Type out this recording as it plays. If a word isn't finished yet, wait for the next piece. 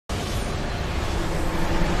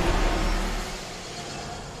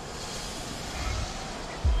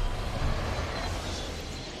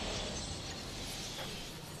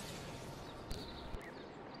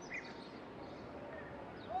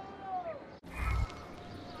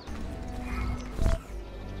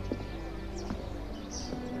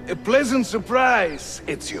A pleasant surprise,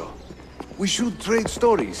 Ezio. We should trade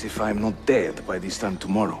stories if I'm not dead by this time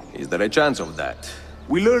tomorrow. Is there a chance of that?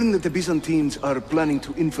 We learn that the Byzantines are planning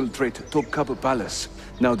to infiltrate Topkapi Palace,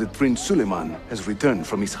 now that Prince Suleiman has returned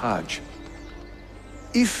from his Hajj.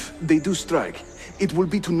 If they do strike, it will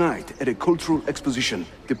be tonight at a cultural exposition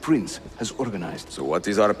the Prince has organized. So what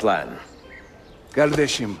is our plan?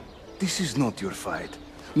 Kardashim, this is not your fight.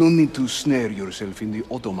 No need to snare yourself in the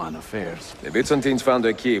Ottoman affairs. The Byzantines found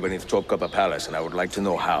a key beneath Topkapi Palace, and I would like to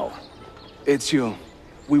know how. Ezio,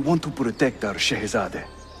 we want to protect our Shehzade,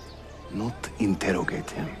 not interrogate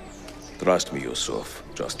him. Trust me, Yusuf.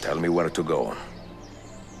 Just tell me where to go.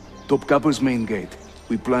 Topkapi's main gate.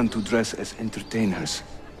 We plan to dress as entertainers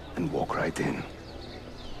and walk right in.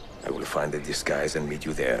 I will find a disguise and meet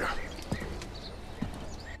you there.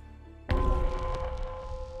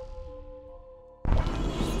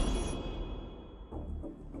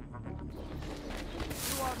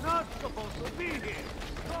 You are not supposed to be here.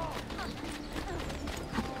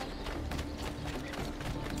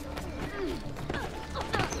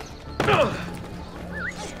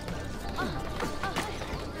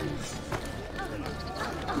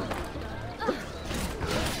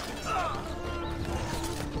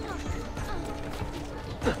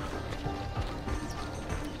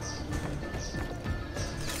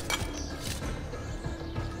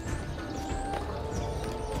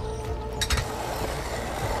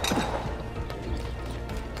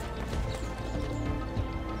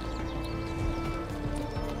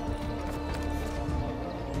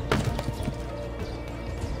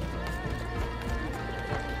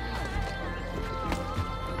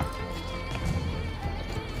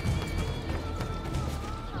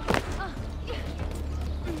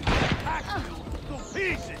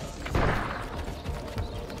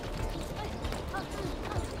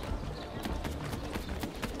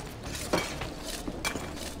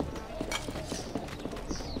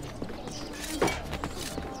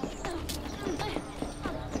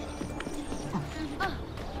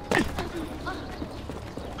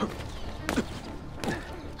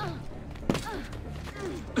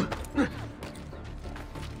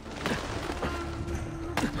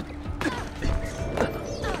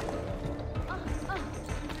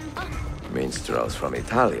 Minstrels from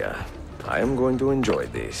Italia. I am going to enjoy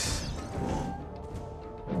this.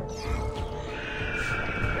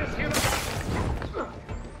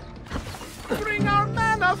 Bring our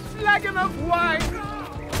man a flagon of wine!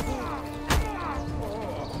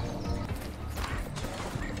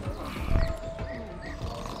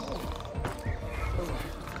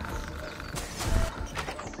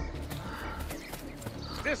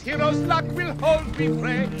 This hero's luck will hold me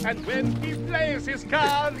prey, and when he plays his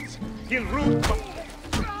cards, he'll root for...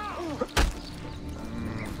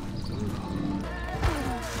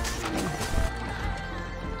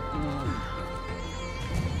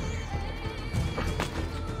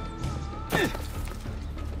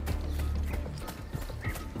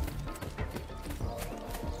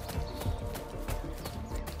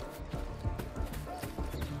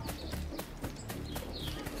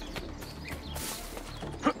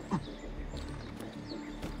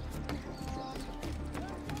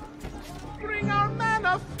 Bring our man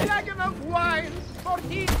a flagon of wine, for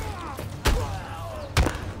he...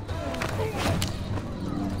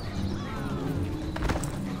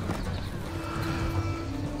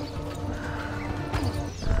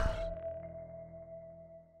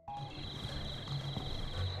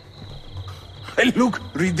 I look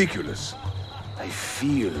ridiculous. I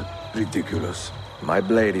feel ridiculous. My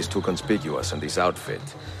blade is too conspicuous in this outfit.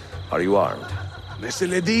 Are you armed? C'est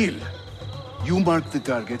le deal. You mark the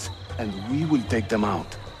targets, and we will take them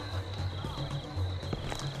out.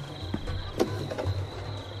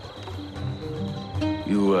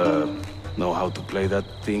 You, know how to play that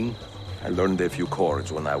thing? I learned a few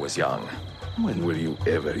chords when I was young. When were you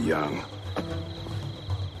ever young?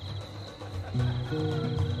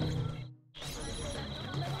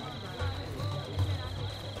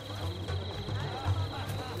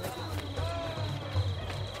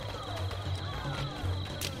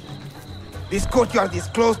 This courtyard is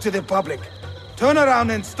closed to the public. Turn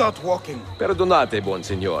around and start walking. Perdonate, buon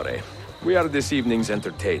signore. We are this evening's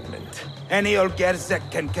entertainment. Any old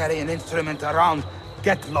gerzek can carry an instrument around.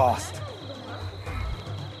 Get lost.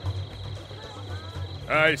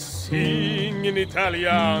 I sing in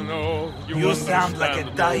Italiano. You sound like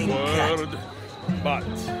a dying cat. But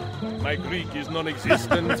my Greek is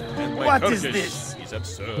non-existent, and my What Turkish is this? is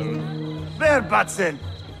absurd. Where, Batson?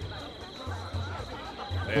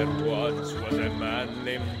 There once was a man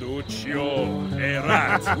named Duccio, a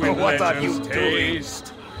rat with What are you legend's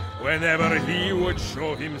taste. Whenever he would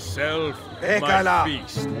show himself, my Ekala,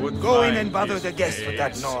 feast would go in find and bother his the guests with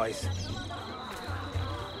that face. noise.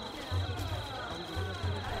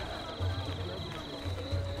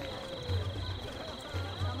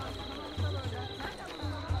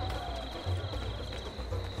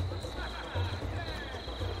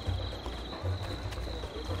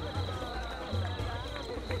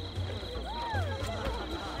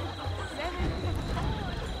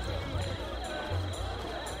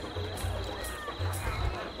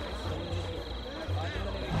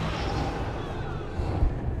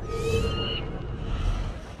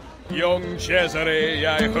 Young Cesare,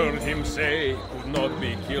 I heard him say, could not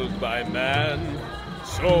be killed by man.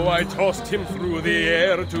 So I tossed him through the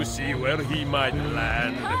air to see where he might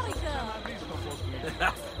land.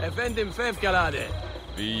 Efendim fevkalade.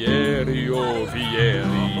 Vieri, oh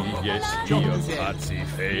Vieri, yes, he of Pazzi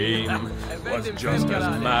fame, was just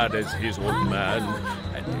as mad as his old man,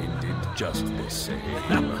 and ended just the same.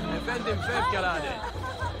 Efendim fevkalade.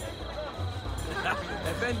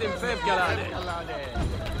 Efendim fevkalade.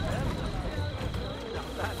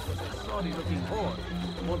 Sorry-looking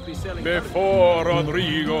whore. Won't be selling. Before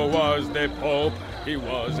Rodrigo was the Pope, he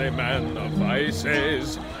was a man of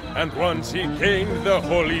vices, and once he gained the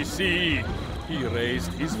Holy See, he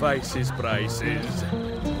raised his vices' prices.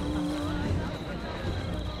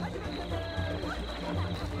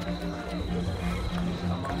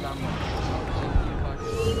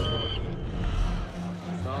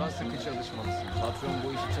 Daha sıkı çalışmalısın. Patron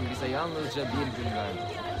bu iş için bize yalnızca bir gün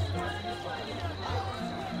verdi.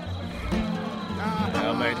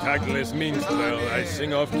 I'm a tactless minstrel, I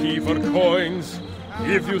sing off key for coins.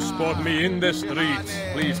 If you spot me in the streets,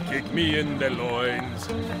 please kick me in the loins.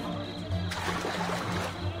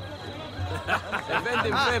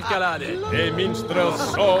 Efendim fevkalade. A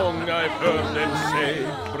minstrel's song, I've heard them say,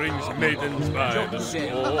 brings maidens by the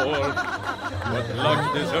score. But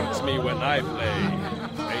luck deserts me when I play.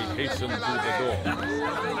 I hasten to the door.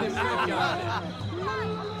 Efendim fevkalade.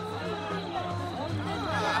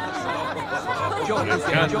 I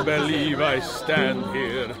can't believe I stand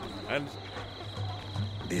here and...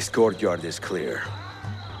 This courtyard is clear.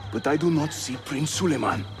 But I do not see Prince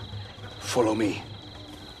Suleiman. Follow me.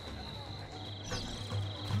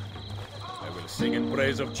 I will sing in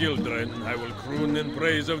praise of children, I will croon in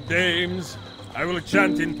praise of dames, I will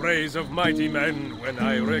chant in praise of mighty men when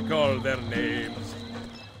I recall their names.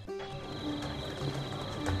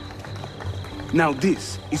 Now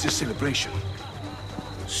this is a celebration.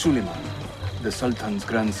 Suleiman, the Sultan's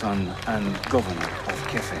grandson and governor of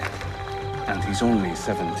Kefe, and he's only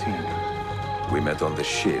 17. We met on the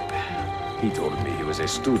ship. He told me he was a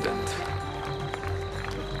student.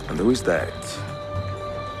 And who is that?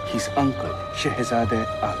 His uncle, Shehzade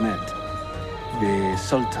Ahmed, the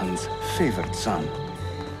Sultan's favored son.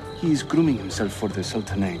 He is grooming himself for the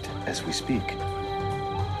Sultanate as we speak.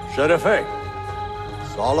 Sherife,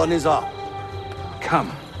 Salon is up.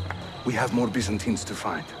 Come. We have more Byzantines to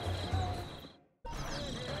find.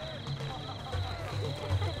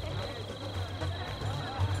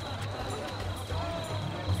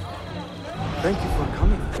 Thank you for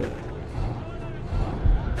coming.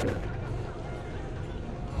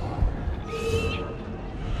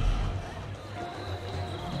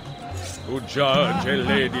 To judge a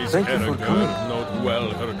lady's Thank you for character, coming. note well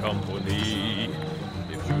her company.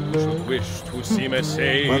 If you should wish to seem a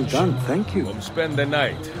sage, Well done, thank you. come spend the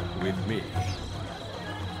night with me.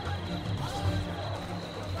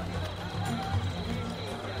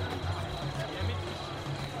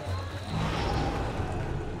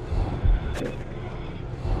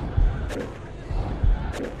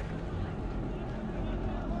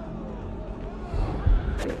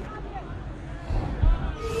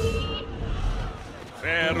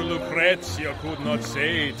 Fair Lucrezia could not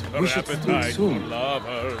sate her We should speak appetite for soon.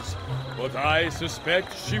 lovers, but I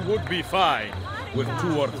suspect she would be fine with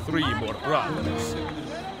 2 or 3 more brothers.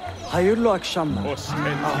 Hayırlı akşamlar.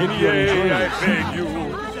 Ostentinier, I beg you,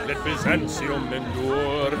 let Byzantium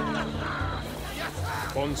endure.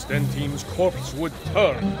 Constantine's corpse would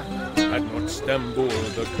turn, had not Stambul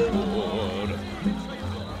the cure.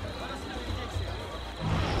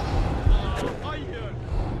 Hayır,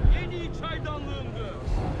 en iyi çaydanlığımdı.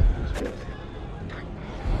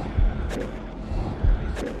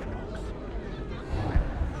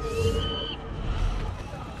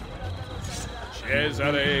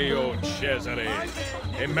 Cesare, oh Cesare,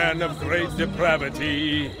 a man of great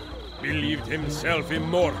depravity, believed himself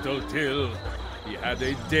immortal till he had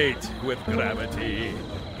a date with gravity.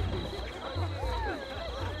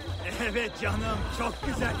 Evet canım, çok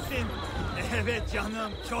güzelsin. Evet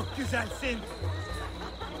canım, çok güzelsin.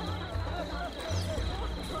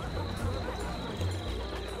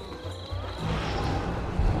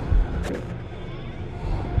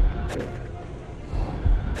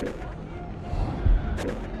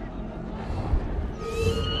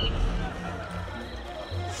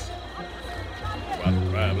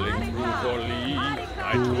 traveling through Forli.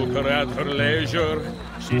 I took her at her leisure.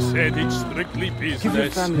 She said it's strictly business. Give your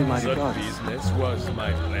family my but regards. business was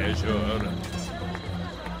my pleasure.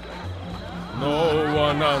 No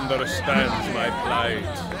one understands my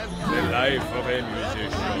plight. The life of a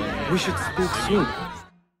musician. We should speak soon.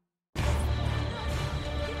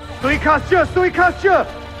 Suikastçı!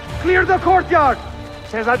 Clear the courtyard!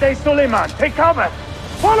 Şehzade Suleiman, take cover!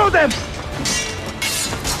 Follow them!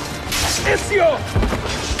 Ezio!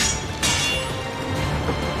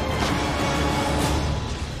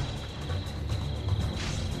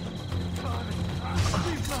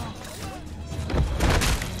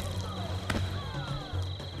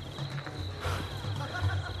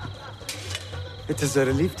 It is a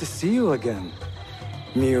relief to see you again,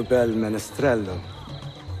 mio bel menestrello.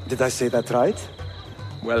 Did I say that right?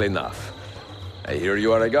 Well enough. I hear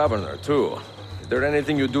you are a governor, too. Is there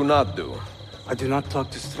anything you do not do? I do not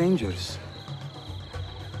talk to strangers.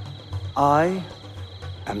 I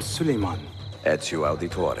am Suleiman. Ezio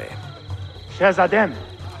Auditore. Shehzadem,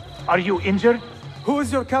 are you injured? Who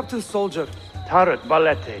is your captain, soldier? Tarek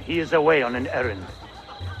Balete, he is away on an errand.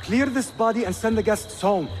 Clear this body and send the guests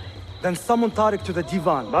home. Then summon Tariq to the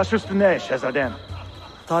divan. Baş üstüne, Shehzadem.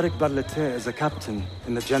 Tariq Barlete is a captain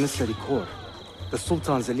in the Janissary Corps, the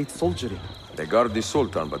Sultan's elite soldiery. They guard the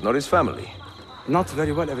Sultan, but not his family. Not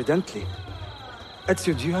very well, evidently.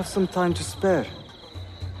 Ezio, do you have some time to spare?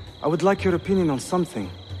 I would like your opinion on something.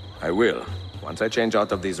 I will, once I change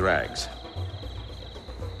out of these rags.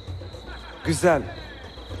 Güzel.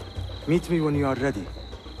 Meet me when you are ready.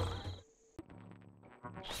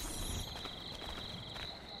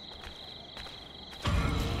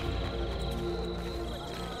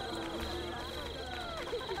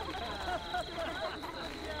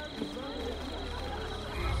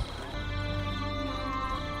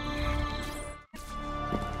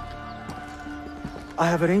 I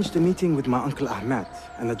have arranged a meeting with my uncle Ahmed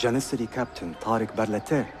and the Janissary captain, Tariq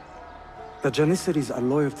Barlete. The Janissaries are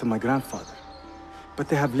loyal to my grandfather, but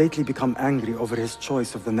they have lately become angry over his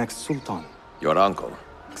choice of the next sultan. Your uncle?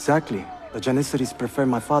 Exactly. The Janissaries prefer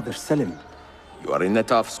my father, Selim. You are in a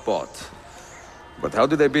tough spot. But how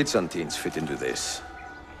do the Byzantines fit into this?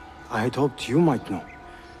 I had hoped you might know.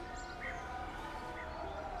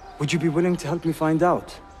 Would you be willing to help me find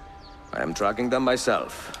out? I am tracking them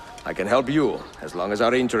myself. I can help you, as long as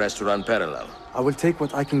our interests run parallel. I will take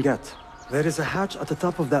what I can get. There is a hatch at the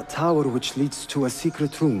top of that tower which leads to a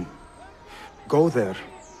secret room. Go there,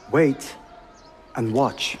 wait, and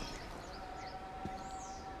watch.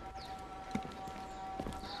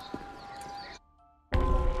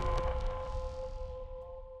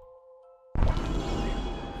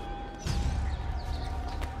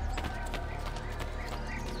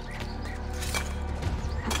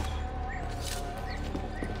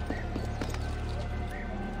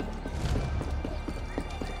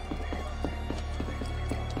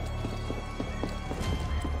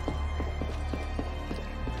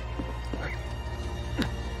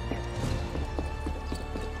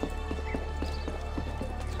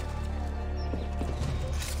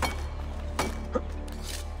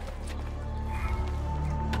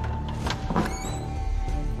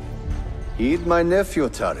 Heed my nephew,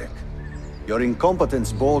 Tariq. Your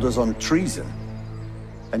incompetence borders on treason.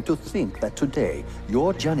 And to think that today,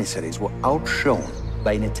 your Janissaries were outshone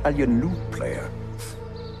by an Italian lute player.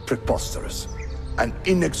 Preposterous. An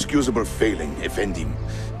inexcusable failing, Effendim.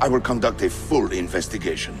 I will conduct a full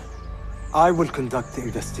investigation. I will conduct the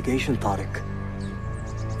investigation, Tariq.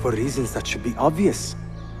 For reasons that should be obvious.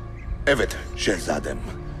 Evet, Shehzadem.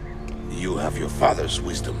 You have your father's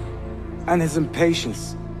wisdom. And his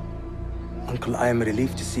impatience. Uncle, I am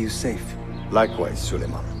relieved to see you safe. Likewise,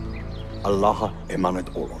 Suleiman. Allah emanet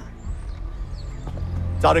olun.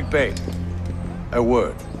 Tariq Bey, a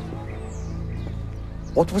word.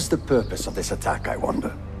 What was the purpose of this attack, I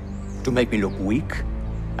wonder? To make me look weak?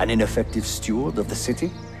 An ineffective steward of the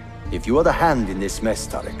city? If you are the hand in this mess,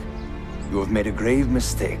 Tariq, you have made a grave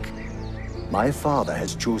mistake. My father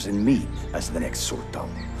has chosen me as the next Sultan,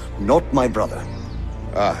 not my brother.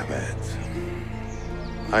 Ahmed.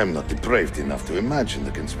 I am not depraved enough to imagine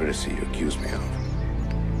the conspiracy you accuse me of.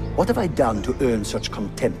 What have I done to earn such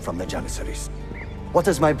contempt from the Janissaries? What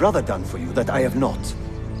has my brother done for you that I have not?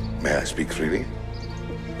 May I speak freely?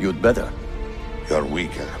 You'd better. You are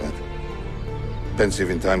weak, Ahmed. Pensive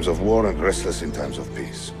in times of war and restless in times of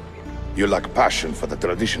peace. You lack passion for the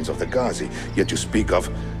traditions of the Ghazi, yet you speak of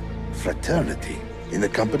fraternity in the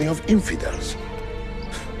company of infidels.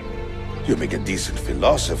 You make a decent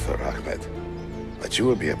philosopher, Ahmed, but you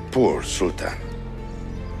will be a poor sultan.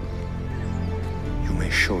 You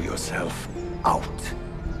may show yourself out.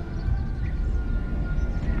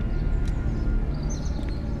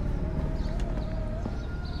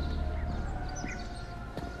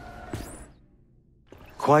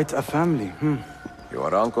 Quite a family,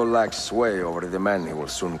 Your uncle lacks sway over the men he will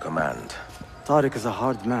soon command. Tariq is a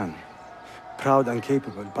hard man. Proud and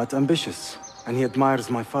capable, but ambitious. And he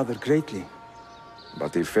admires my father greatly.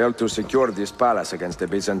 But he failed to secure this palace against the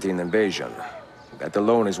Byzantine invasion. That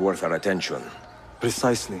alone is worth our attention.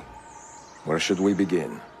 Precisely. Where should we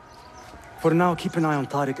begin? For now, keep an eye on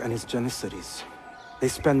Tariq and his Janissaries. They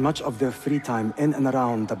spend much of their free time in and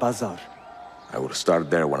around the bazaar. I will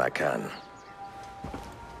start there when I can.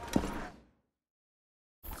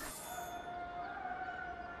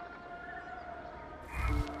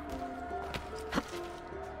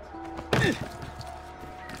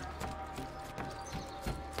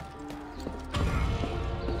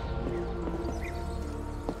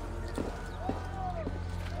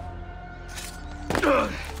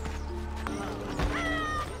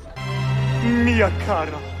 Mia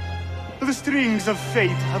cara, the strings of fate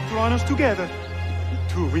have drawn us together.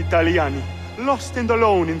 Two Italiani, lost and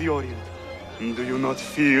alone in the Orient. Do you not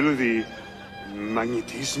feel the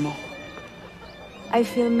magnetismo? I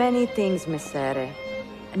feel many things, Messere.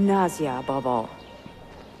 Nausea above all.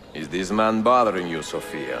 Is this man bothering you,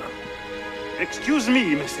 Sophia? Excuse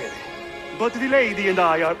me, Messere, but the lady and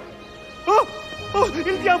I are... Oh! Oh,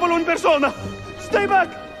 il diavolo in persona! Stay back!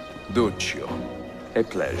 Duccio, a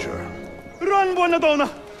pleasure. Run, buona donna!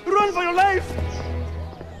 Run for your life!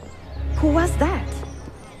 Who was that?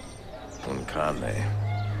 Uncane.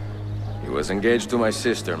 He was engaged to my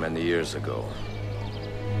sister many years ago.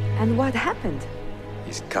 And what happened?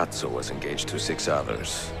 His Cazzo was engaged to 6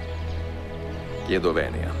 others. Chiedo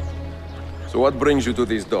venia. So what brings you to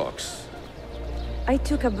these docks? I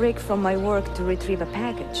took a break from my work to retrieve a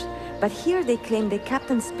package, but here they claim the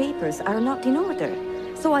captain's papers are not in order,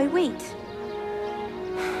 so I wait.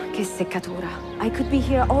 Che seccatura. I could be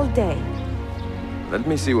here all day. Let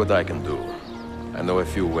me see what I can do. I know a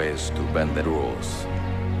few ways to bend the rules.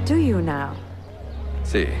 Do you now?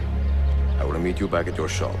 See, I will meet you back at your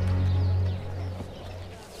shop.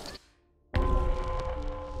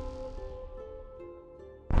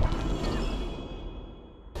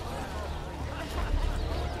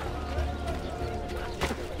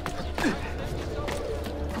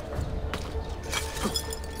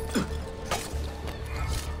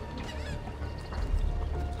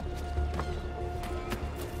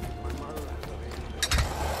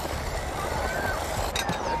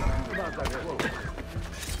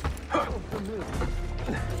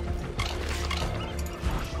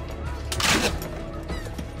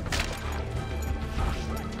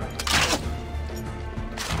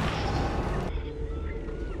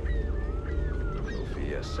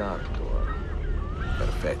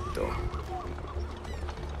 Perfetto.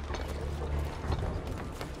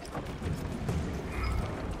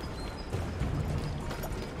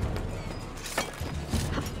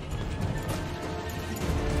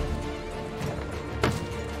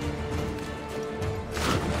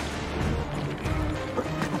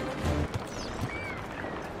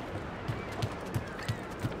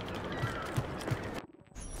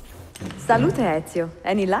 Salute, Ezio.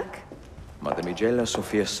 Any luck? Mademoiselle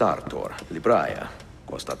Sophia Sartor, libraia,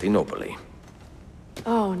 Constantinople.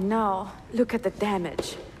 Oh no, look at the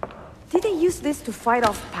damage. Did they use this to fight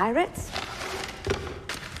off pirates?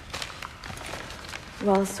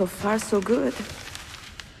 Well, so far so good.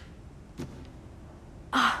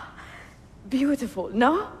 Ah, beautiful,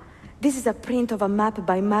 no? This is a print of a map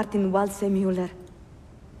by Martin Walsemüller.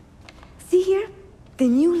 See here? The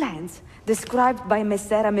new lands, described by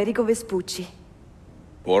Messer Amerigo Vespucci.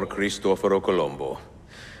 Poor Cristoforo Colombo.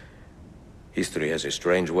 History has a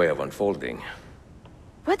strange way of unfolding.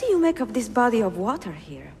 What do you make of this body of water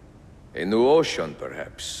here? A new ocean,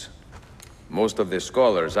 perhaps. Most of the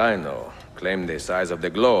scholars I know claim the size of the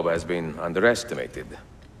globe has been underestimated.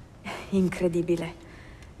 Incredibile.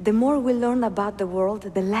 The more we learn about the world,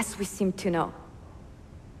 the less we seem to know.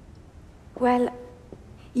 Well,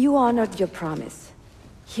 you honored your promise.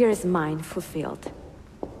 Here is mine fulfilled.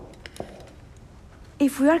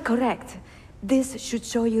 If we are correct, this should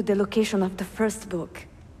show you the location of the first book.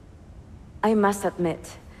 I must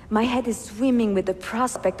admit, my head is swimming with the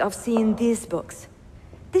prospect of seeing these books.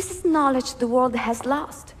 This is knowledge the world has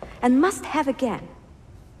lost, and must have again.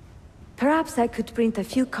 Perhaps I could print a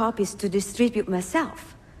few copies to distribute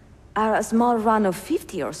myself. A small run of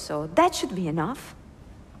 50 or so, that should be enough.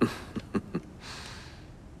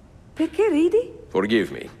 Perché ridi?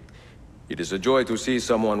 Forgive me. It is a joy to see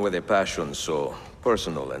someone with a passion so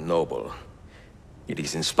personal and noble. It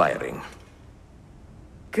is inspiring.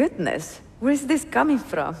 Goodness, where is this coming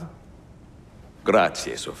from?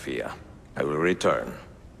 Grazie, Sophia. I will return.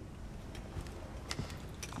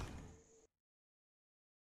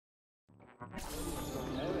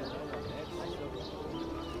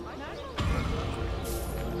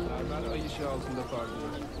 ışığı altında parlıyor.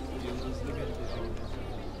 Yıldızlı bir gece.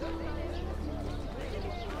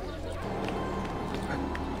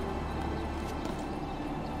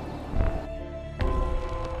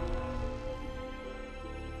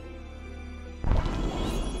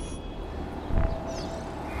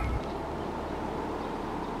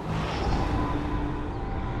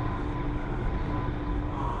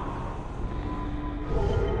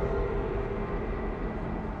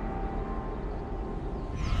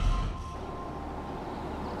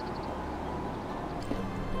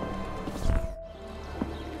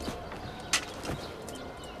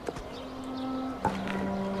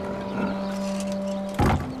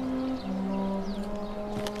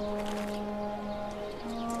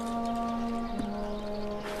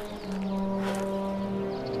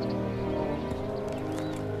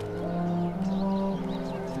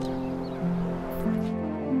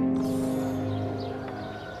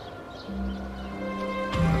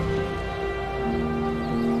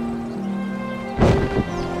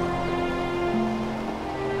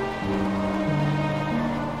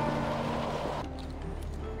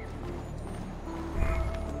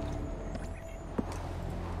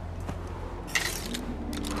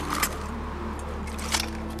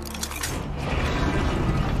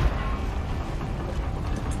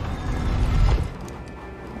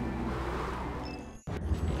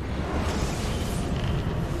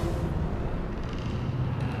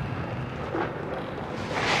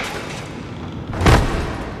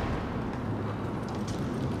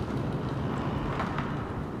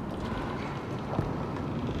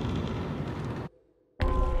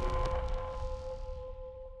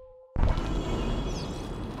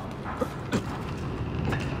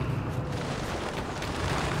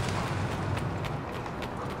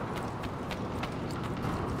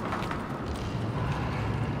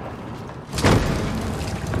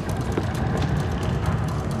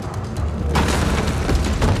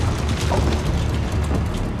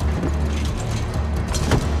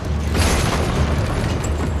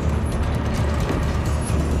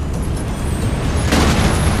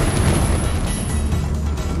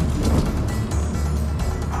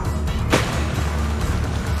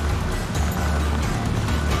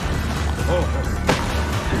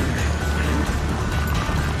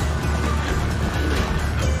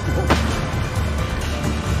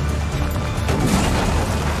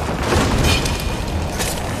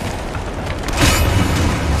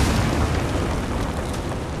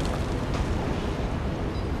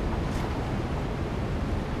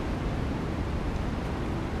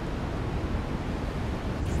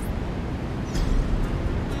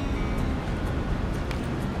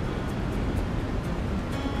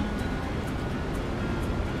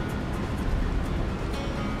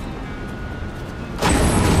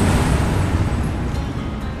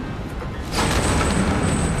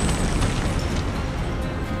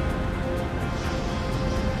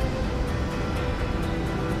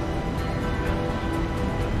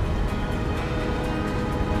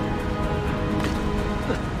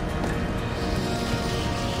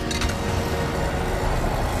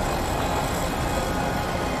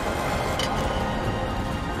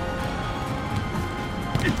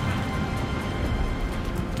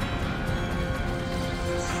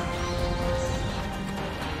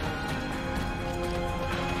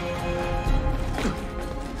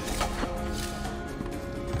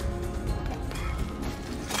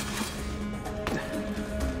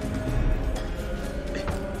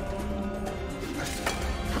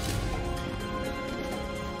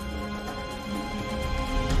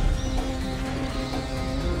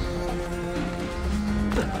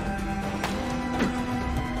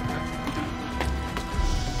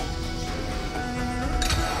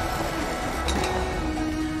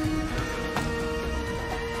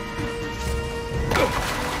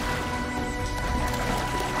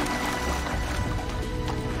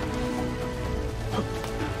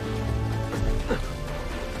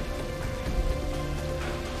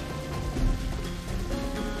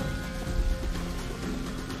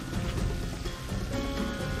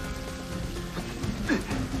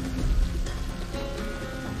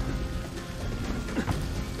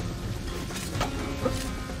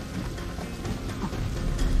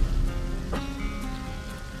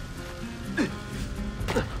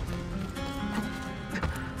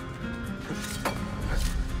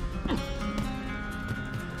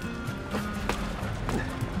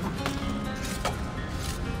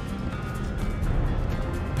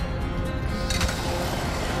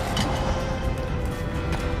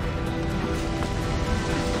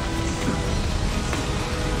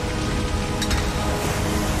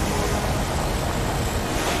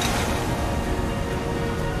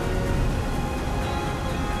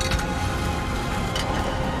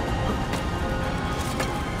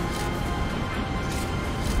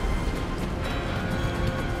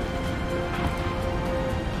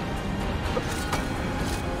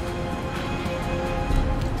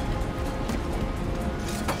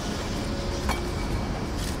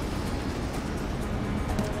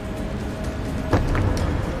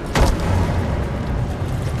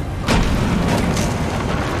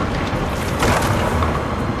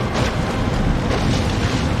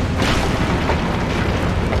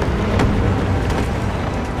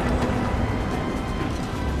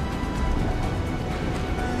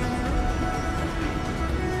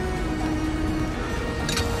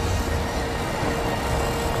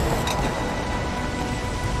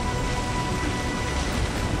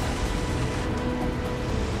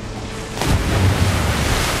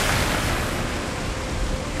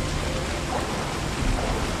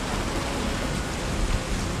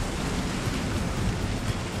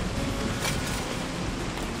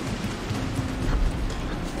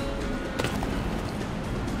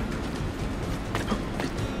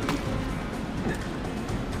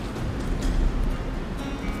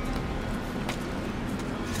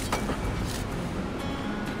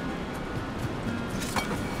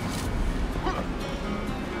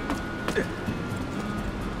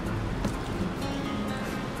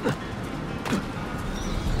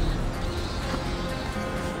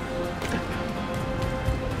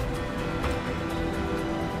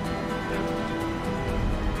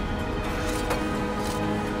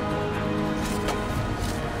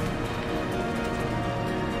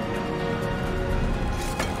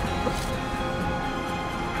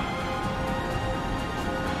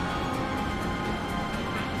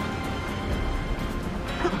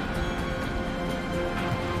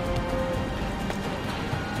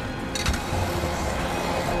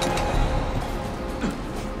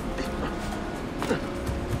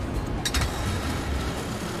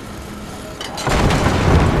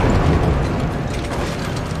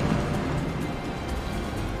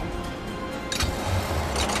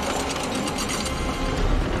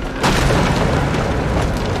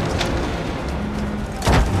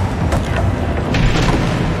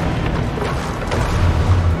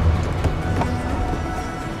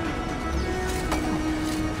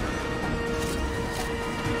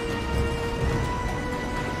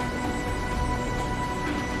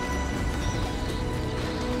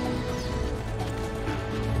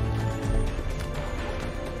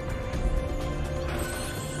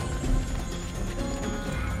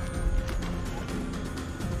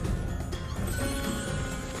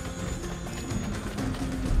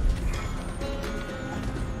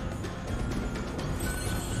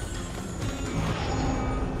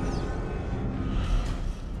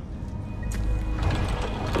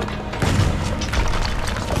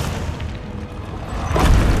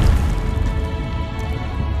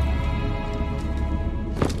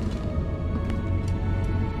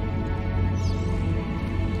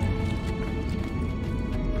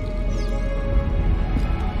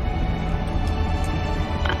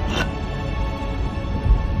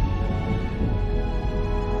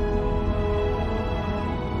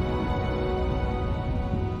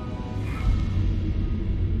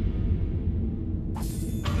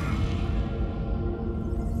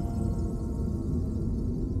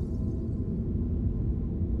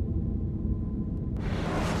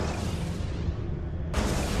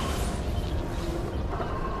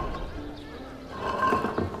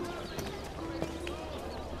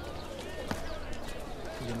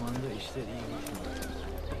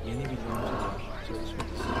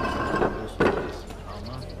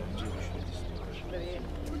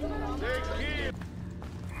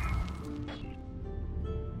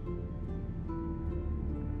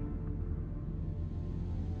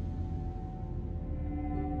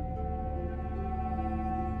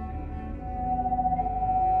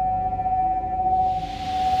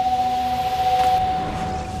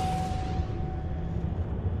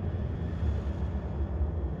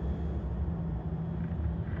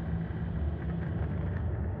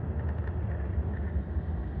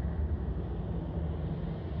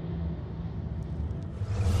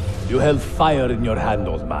 You held fire in your hand,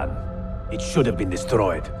 old man. It should have been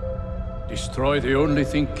destroyed. Destroy the only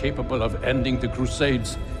thing capable of ending the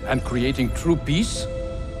Crusades and creating true peace?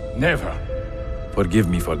 Never. Forgive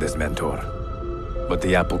me for this, Mentor. But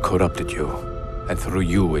the apple corrupted you, and through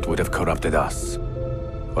you it would have corrupted us.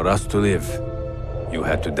 For us to live, you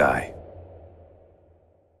had to die.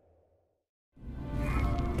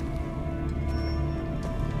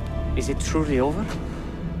 Is it truly over?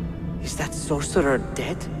 Is that sorcerer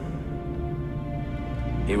dead?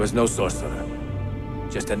 He was no sorcerer.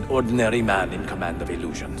 Just an ordinary man in command of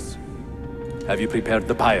illusions. Have you prepared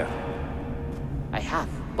the pyre? I have,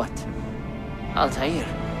 but... Altaïr,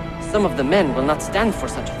 some of the men will not stand for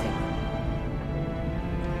such a thing.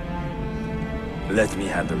 Let me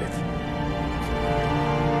handle it.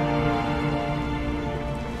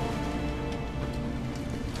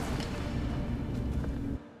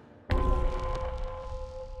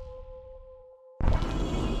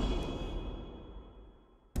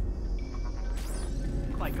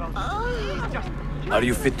 Are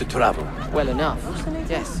you fit to travel? Well enough,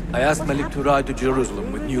 yes. I asked Malik to ride to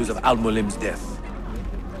Jerusalem with news of Al-Mulim's death.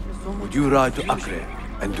 Would you ride to Acre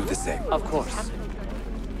and do the same? Of course.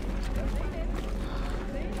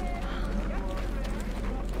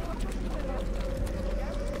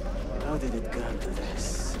 How did it come to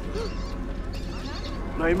this?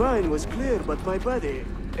 My mind was clear, but my body,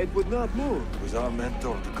 it would not move. Was our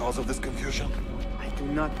mentor the cause of this confusion? I do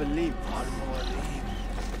not believe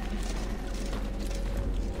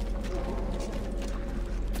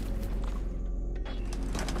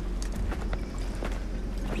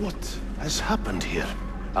What has happened here?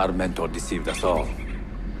 Our mentor deceived us all.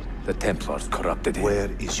 The Templars corrupted him. Where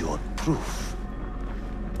is your proof?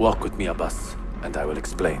 Walk with me, Abbas, and I will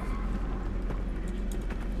explain.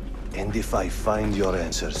 And if I find your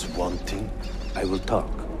answers wanting? I will talk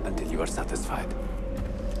until you are satisfied.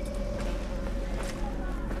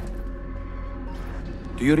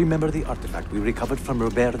 Do you remember the artifact we recovered from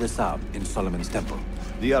Robert de Sab in Solomon's temple?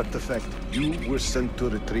 The artifact you were sent to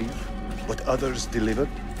retrieve, but others delivered?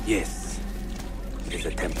 Yes. It is a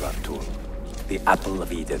Templar tool. The Apple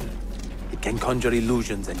of Eden. It can conjure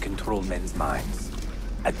illusions and control men's minds.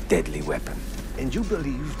 A deadly weapon. And you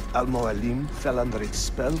believe Al-Mualim fell under its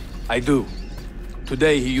spell? I do.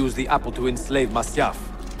 Today he used the apple to enslave Masyaf.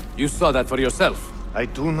 You saw that for yourself. I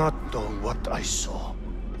do not know what I saw.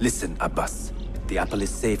 Listen, Abbas. The apple is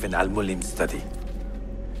safe in Al-Mulim's study.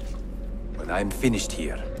 When I am finished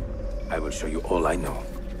here, I will show you all I know.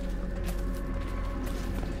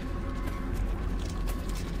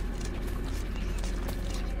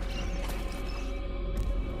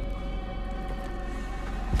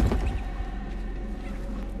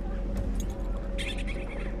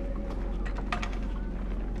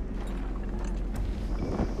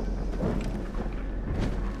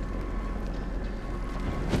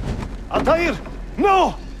 Altaïr!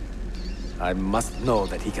 No! I must know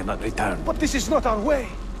that he cannot return. But this is not our way.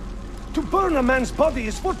 To burn a man's body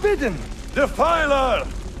is forbidden. Defiler!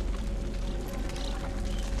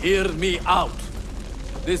 Hear me out.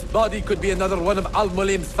 This body could be another one of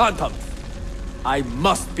Al-Mulim's phantoms. I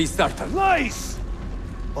must be certain. Lies!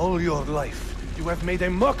 All your life, you have made a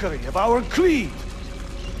mockery of our creed.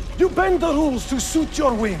 You bend the rules to suit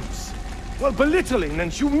your whims, while belittling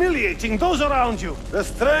and humiliating those around you.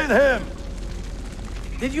 Restrain him!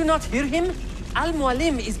 Did you not hear him?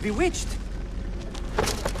 Al-Mualim is bewitched.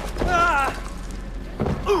 Ah!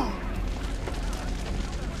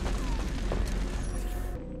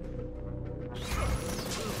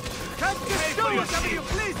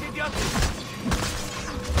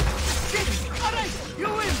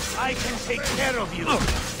 I can take care of you.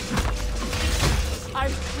 I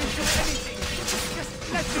will do anything. Just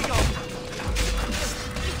let me go.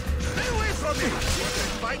 Stay away from me.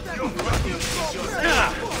 Fight you.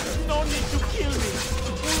 No need to kill me.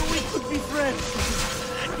 We could be friends.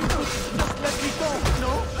 You could just let me go.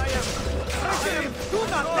 No, I am. Do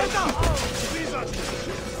not let up. Jesus.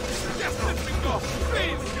 Just let me go.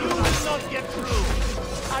 Please. You will not get through.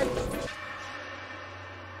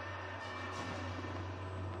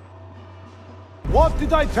 What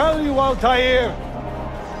did I tell you, Altaïr?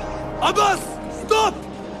 Abbas! Stop!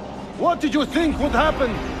 What did you think would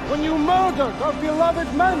happen when you murdered our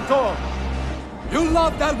beloved mentor? You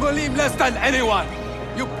loved Al-Mulim less than anyone!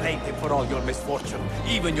 You blamed him for all your misfortune,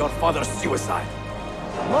 even your father's suicide.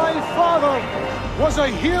 My father was a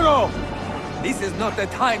hero! This is not the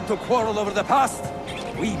time to quarrel over the past.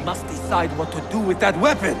 We must decide what to do with that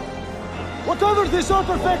weapon. Whatever this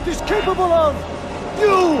artifact is capable of,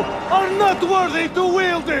 you are not worthy to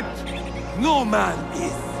wield it! No man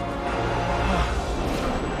is.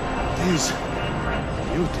 It is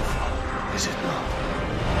beautiful, is it not?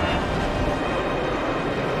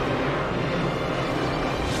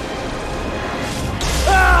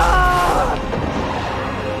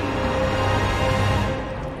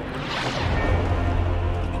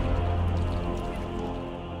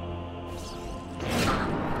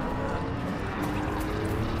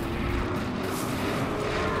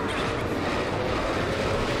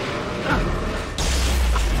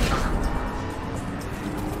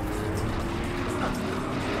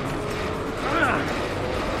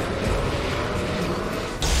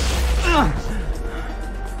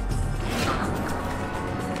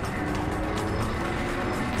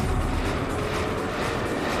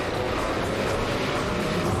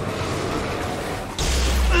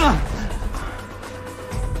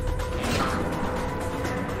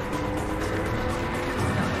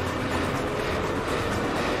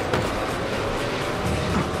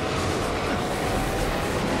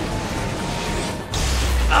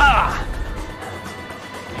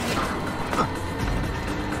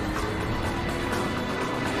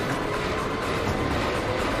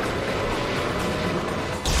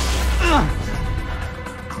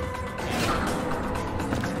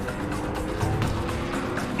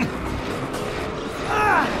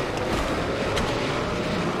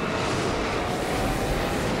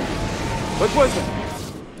 What was it?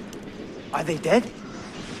 Are they dead?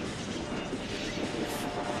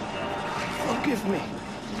 Forgive me.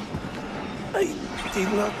 I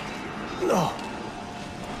did not know.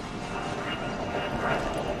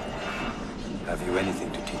 Have you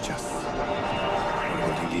anything to teach us? Or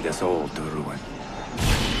will you lead us all to ruin?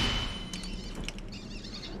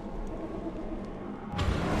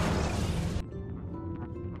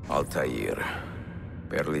 Altaïr.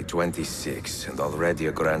 Barely 26, and already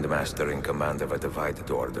a Grandmaster in command of a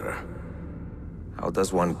divided order. How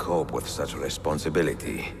does one cope with such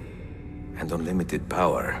responsibility and unlimited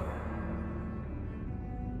power?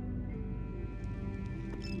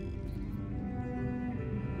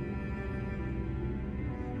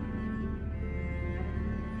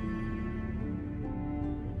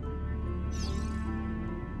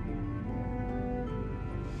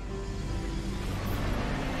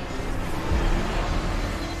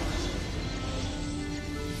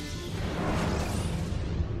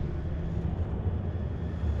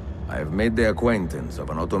 I've made the acquaintance of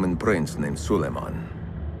an Ottoman prince named Suleiman.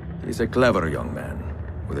 He's a clever young man,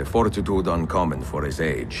 with a fortitude uncommon for his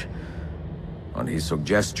age. On his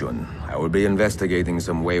suggestion, I will be investigating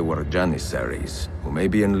some wayward Janissaries, who may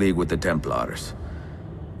be in league with the Templars.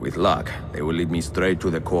 With luck, they will lead me straight to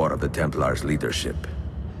the core of the Templars' leadership.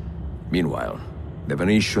 Meanwhile, the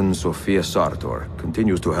Venetian Sophia Sartor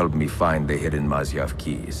continues to help me find the hidden Masyaf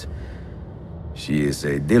keys. She is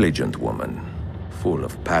a diligent woman, full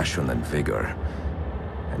of passion and vigor,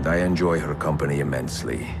 and I enjoy her company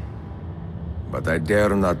immensely. But I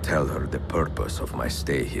dare not tell her the purpose of my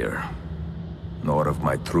stay here, nor of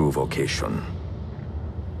my true vocation.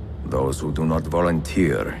 Those who do not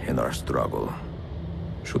volunteer in our struggle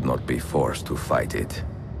should not be forced to fight it.